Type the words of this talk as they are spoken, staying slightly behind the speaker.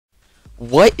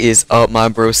What is up, my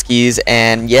broskies?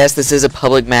 And yes, this is a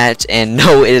public match, and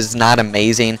no, it is not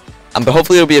amazing. But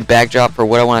hopefully it'll be a backdrop for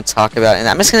what I want to talk about. And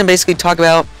I'm just gonna basically talk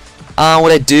about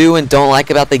what I do and don't like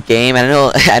about the game. And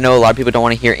I know a lot of people don't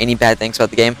want to hear any bad things about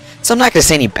the game, so I'm not gonna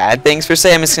say any bad things per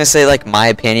se. I'm just gonna say like my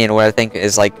opinion, what I think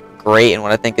is like great, and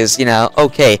what I think is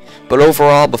okay. But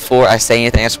overall, before I say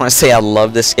anything, I just want to say I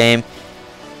love this game.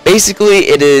 Basically,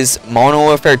 it is Modern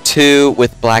Warfare 2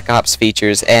 with Black Ops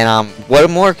features, and what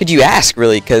more could you ask,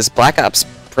 really? Because Black Ops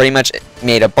pretty much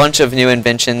made a bunch of new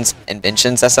inventions.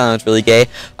 That sounds really gay.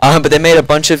 But they made a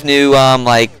bunch of new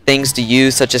like things to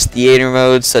use, such as theater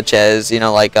modes, such as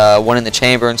like one in the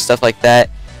chamber and stuff like that.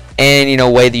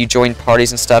 And way that you join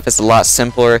parties and stuff is a lot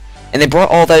simpler. And they brought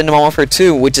all that into Modern Warfare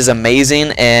 2, which is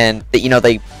amazing. And they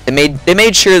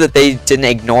made sure that they didn't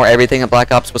ignore everything that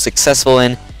Black Ops was successful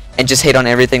in and just hate on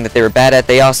everything that they were bad at.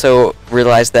 They also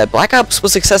realized that Black Ops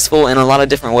was successful in a lot of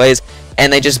different ways,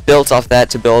 and they just built off that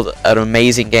to build an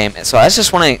amazing game. And so I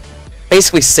just want to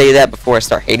basically say that before I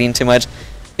start hating too much,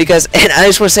 because, and I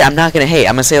just want to say I'm not going to hate.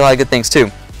 I'm going to say a lot of good things too.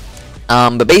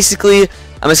 But basically,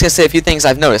 I'm just going to say a few things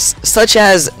I've noticed, such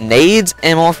as nades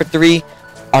in Modern Warfare 3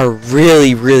 are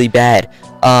really, really bad.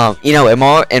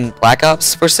 In Black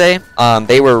Ops per se,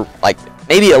 they were like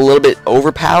maybe a little bit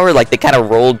overpowered, like they kind of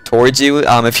rolled towards you.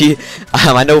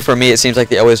 I know for me it seems like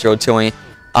they always rolled to me.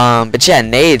 But yeah,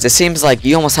 nades, it seems like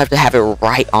you almost have to have it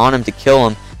right on them to kill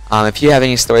them. If you have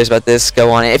any stories about this,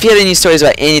 go on it. If you have any stories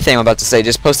about anything I'm about to say,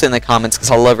 just post it in the comments,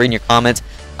 because I love reading your comments.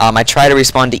 I try to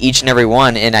respond to each and every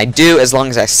one, and I do as long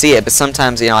as I see it, but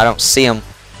sometimes I don't see them.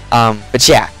 But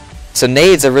yeah, so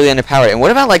nades are really underpowered. And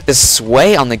what about like the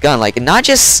sway on the gun? Like, not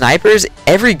just snipers,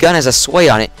 every gun has a sway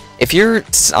on it. If you're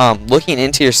looking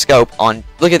into your scope on,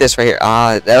 look at this right here.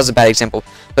 That was a bad example.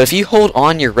 But if you hold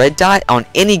on your red dot on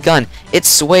any gun, it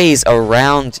sways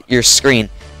around your screen,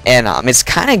 and it's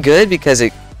kind of good because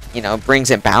it brings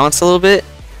it balance a little bit.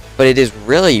 But it is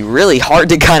really, really hard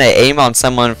to kind of aim on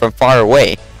someone from far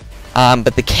away.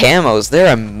 But the camos,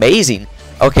 they're amazing.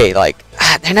 Okay, like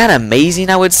they're not amazing,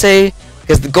 I would say,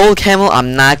 because the gold camo,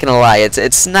 I'm not gonna lie,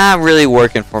 it's not really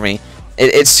working for me.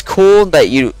 It's cool that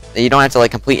you don't have to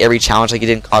like complete every challenge like you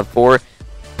did in COD 4,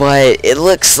 but it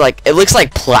looks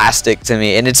like plastic to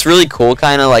me, and it's really cool,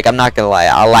 kind of like, I'm not gonna lie,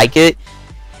 I like it.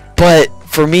 But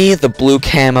for me, the blue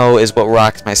camo is what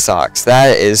rocks my socks.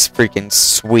 That is freaking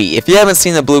sweet. If you haven't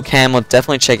seen the blue camo,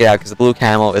 definitely check it out, because the blue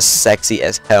camo is sexy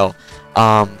as hell.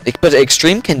 But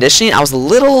extreme conditioning, I was a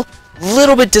little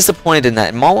bit disappointed in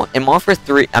that. In Modern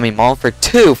Warfare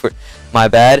 2, for my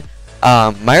bad.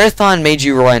 Marathon made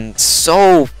you run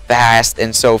so fast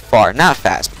and so far. Not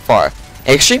fast, but far.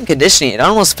 Extreme conditioning, it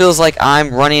almost feels like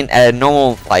I'm running at a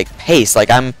normal like pace. Like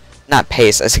I'm not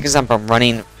pace. I think I'm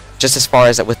running just as far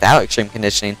as it without extreme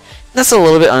conditioning. And that's a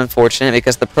little bit unfortunate,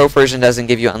 because the pro version doesn't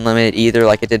give you unlimited either,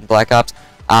 like it did in Black Ops.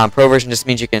 Pro version just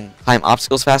means you can climb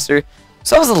obstacles faster.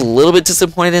 So I was a little bit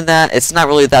disappointed in that. It's not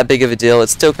really that big of a deal.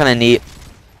 It's still kind of neat.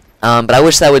 But I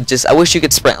wish I wish you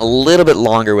could sprint a little bit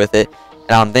longer with it.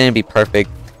 Then it'd be perfect.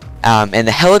 And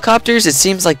the helicopters, it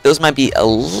seems like those might be a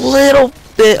little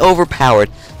bit overpowered.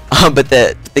 But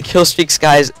the kill streaks,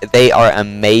 guys, they are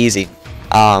amazing.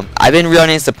 I've been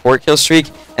running support kill streak,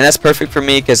 and that's perfect for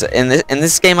me, because in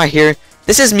this game right here,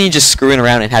 this is me just screwing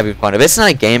around and having fun. If it's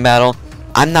not a game battle,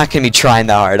 I'm not gonna be trying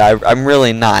that hard. I'm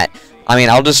really not. I mean,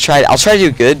 I'll try to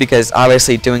do good, because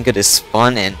obviously doing good is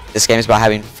fun, and this game is about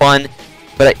having fun.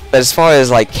 But as far as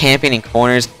like camping in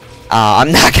corners,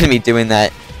 I'm not gonna be doing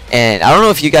that. And I don't know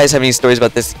if you guys have any stories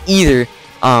about this either.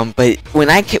 But when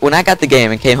I got the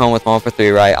game and came home with Modern Warfare 3,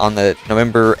 right, on the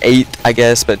November 8th, I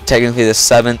guess, but technically the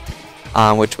 7th,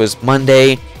 which was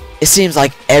Monday, it seems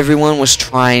like everyone was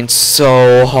trying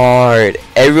so hard.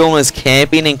 Everyone was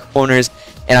camping in corners,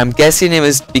 and I'm guessing it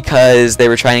was because they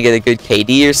were trying to get a good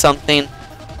KD or something.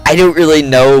 I don't really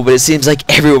know, but it seems like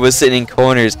everyone was sitting in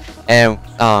corners. And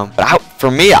for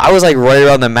me, I was like running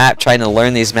around the map trying to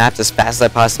learn these maps as fast as I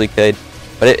possibly could.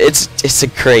 But it's a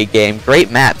great game,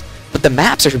 great maps. But the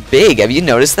maps are big. Have you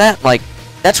noticed that? Like,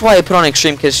 that's why I put on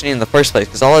extreme conditioning in the first place,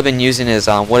 because all I've been using is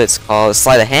what it's called,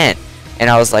 sleight of hand. And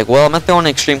I was like, well, I'm gonna throw in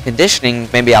extreme conditioning.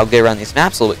 Maybe I'll get around these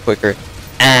maps a little bit quicker.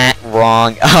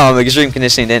 Wrong. Extreme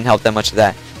conditioning didn't help that much of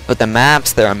that. But the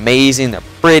maps, they're amazing. They're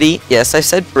pretty. Yes, I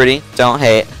said pretty. Don't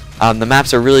hate. The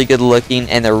maps are really good looking,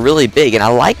 and they're really big, and I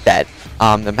like that.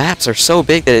 The maps are so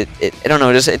big that I don't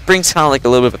know, it brings kind of like a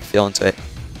little bit of a feel into it.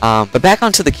 But back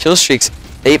onto the kill streaks,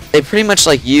 they pretty much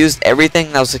like used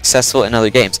everything that was successful in other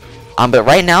games. But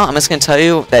right now, I'm just gonna tell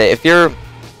you that if you're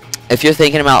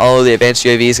thinking about, oh, the advanced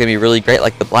UAV is gonna be really great,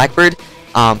 like the Blackbird,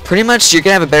 pretty much you're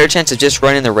gonna have a better chance of just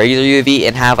running the regular UAV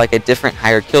and have like a different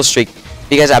higher kill streak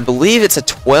because I believe it's a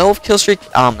 12 kill streak.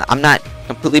 I'm not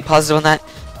completely positive on that,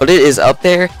 but it is up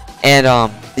there. And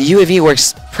the UAV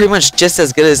works pretty much just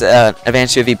as good as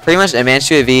advanced UAV. Pretty much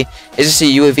advanced UAV is just a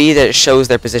UAV that shows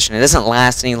their position. It doesn't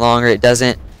last any longer. It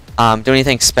doesn't do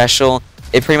anything special.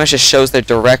 It pretty much just shows their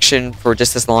direction for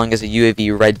just as long as a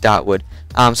UAV red dot would.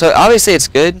 So obviously it's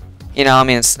good. You know, I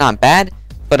mean, it's not bad.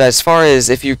 But as far as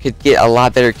if you could get a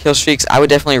lot better kill streaks, I would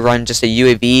definitely run just a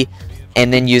UAV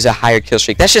and then use a higher kill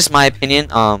streak. That's just my opinion.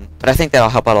 But I think that'll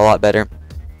help out a lot better.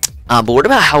 But what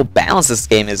about how balanced this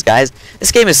game is, guys?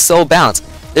 This game is so balanced.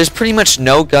 There's pretty much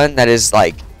no gun that is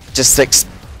like just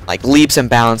like leaps and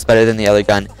bounds better than the other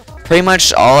gun. Pretty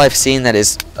much all I've seen that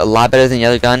is a lot better than the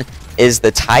other gun is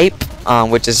the type,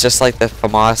 which is just like the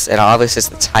FAMAS, and obviously it's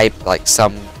the type like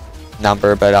some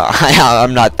number, but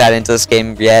I'm not that into this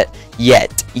game yet.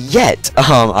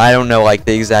 I don't know like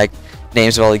the exact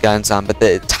names of all the guns, but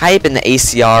the type and the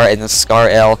ACR and the SCAR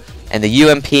L and the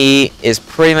UMP is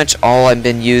pretty much all I've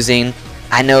been using.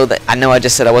 I know I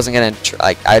just said I wasn't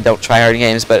gonna I don't try hard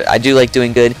games, but I do like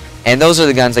doing good, and those are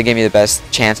the guns that give me the best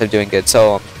chance of doing good.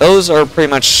 So those are pretty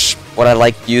much what I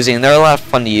like using. They're a lot of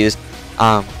fun to use.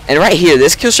 And right here,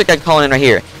 this kill streak I'm calling in right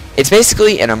here, it's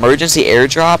basically an emergency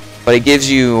airdrop, but it gives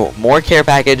you more care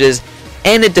packages,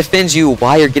 and it defends you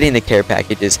while you're getting the care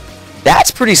packages.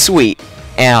 That's pretty sweet.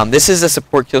 And this is a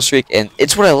support kill streak, and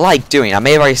it's what I like doing. I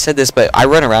may have already said this, but I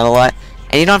run around a lot,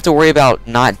 and you don't have to worry about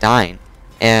not dying.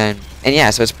 And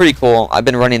yeah, so it's pretty cool. I've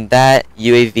been running that,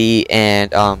 UAV,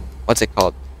 and what's it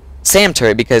called? SAM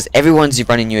turret, because everyone's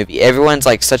running UAV. Everyone's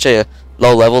like such a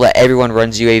low level that everyone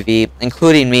runs UAV,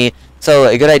 including me. So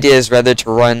a good idea is rather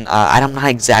to run, I don't know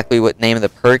exactly what name of the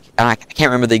perk, I can't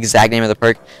remember the exact name of the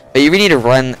perk, but you really need to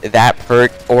run that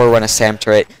perk or run a SAM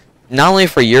turret, not only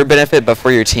for your benefit, but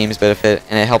for your team's benefit,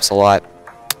 and it helps a lot.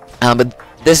 But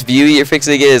this view you're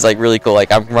fixing to get is like really cool.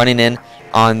 Like I'm running in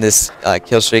on this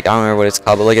kill streak, I don't remember what it's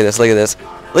called, but look at this, look at this.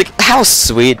 Look how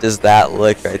sweet does that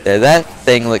look right there. That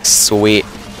thing looks sweet.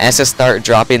 And it's gonna start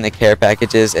dropping the care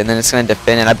packages, and then it's gonna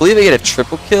defend, and I believe I get a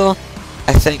triple kill.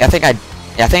 I think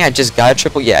I just got a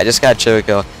triple. Yeah, I just got a triple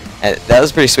kill. That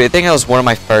was pretty sweet. I think that was one of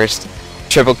my first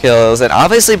triple kills, and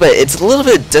obviously, but it's a little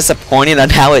bit disappointing on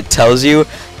how it tells you,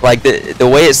 like the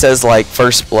way it says like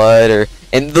first blood,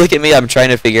 and look at me, I'm trying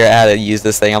to figure out how to use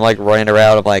this thing. I'm like running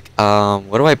around. I'm like,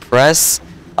 what do I press?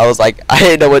 I was like, I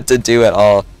didn't know what to do at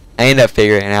all. I ended up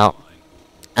figuring it out.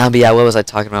 But yeah, what was I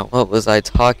talking about?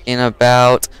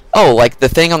 Oh, like the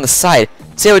thing on the side.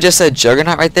 See how it just said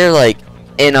Juggernaut right there? Like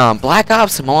in Black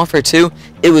Ops and Modern Warfare 2,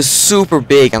 it was super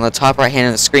big on the top right hand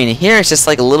of the screen. And here it's just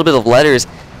like a little bit of letters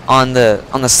on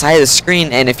the side of the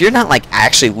screen. And if you're not like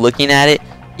actually looking at it,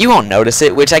 you won't notice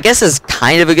it, which I guess is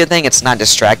kind of a good thing. It's not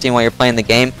distracting while you're playing the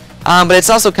game. But it's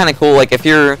also kind of cool. Like if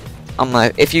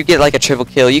you get like a triple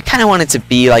kill, you kind of want it to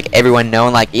be like everyone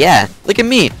knowing, like, yeah, look at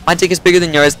me, my dick is bigger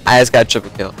than yours, I just got a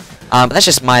triple kill. But that's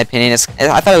just my opinion.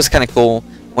 I thought it was kind of cool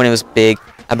when it was big.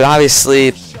 But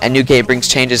obviously, a new game brings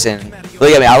changes in. Look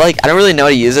at me, I don't really know how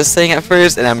to use this thing at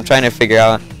first, and I'm trying to figure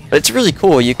out. But it's really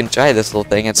cool. You can try this little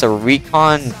thing. It's a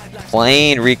recon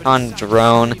plane, recon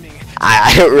drone.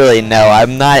 I don't really know.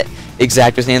 I'm not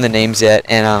exact with any of the names yet.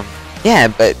 And yeah,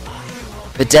 but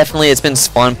definitely it's been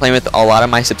fun playing with a lot of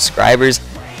my subscribers.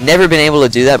 Never been able to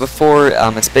do that before.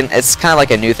 It's kind of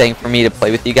like a new thing for me to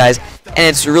play with you guys, and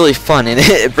it's really fun, and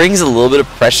it brings a little bit of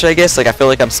pressure, I guess. Like I feel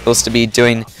like I'm supposed to be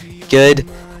doing good,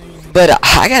 but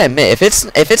I gotta admit, if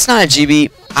it's not a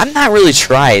GB, I'm not really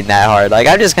trying that hard. Like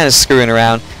I'm just kind of screwing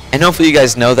around, and hopefully you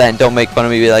guys know that and don't make fun of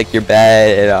me, be like you're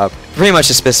bad. Pretty much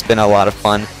it's been a lot of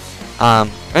fun.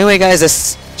 Anyway, guys,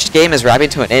 this game is wrapping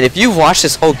to an end. If you've watched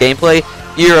this whole gameplay,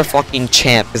 you're a fucking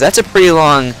champ, because that's a pretty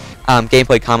long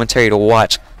gameplay commentary to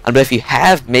watch. But if you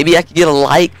have, maybe I could get a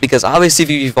like, because obviously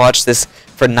if you've watched this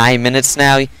for 9 minutes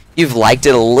now, you've liked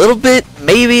it a little bit.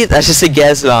 Maybe that's just a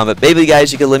guess, but maybe,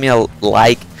 guys, you could leave me a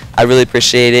like. I really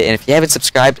appreciate it. And if you haven't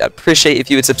subscribed, I'd appreciate if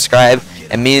you would subscribe.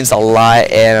 It means a lot.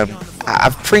 And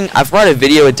I've brought a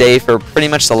video a day for pretty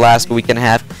much the last week and a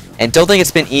half. And don't think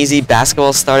it's been easy.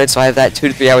 Basketball started, so I have that 2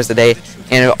 to 3 hours a day, and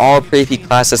they're all pre-peak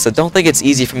classes. So don't think it's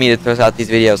easy for me to throw out these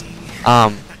videos.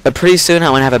 But pretty soon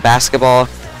I'm gonna have a basketball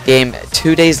game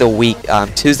 2 days a week,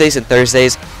 Tuesdays and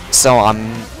Thursdays. So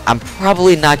I'm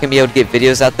probably not gonna be able to get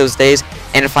videos out those days.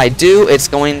 And if I do, it's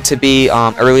going to be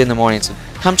early in the morning. So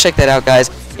come check that out, guys.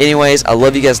 Anyways, I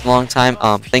love you guys a long time.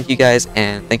 Thank you guys,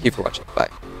 and thank you for watching. Bye.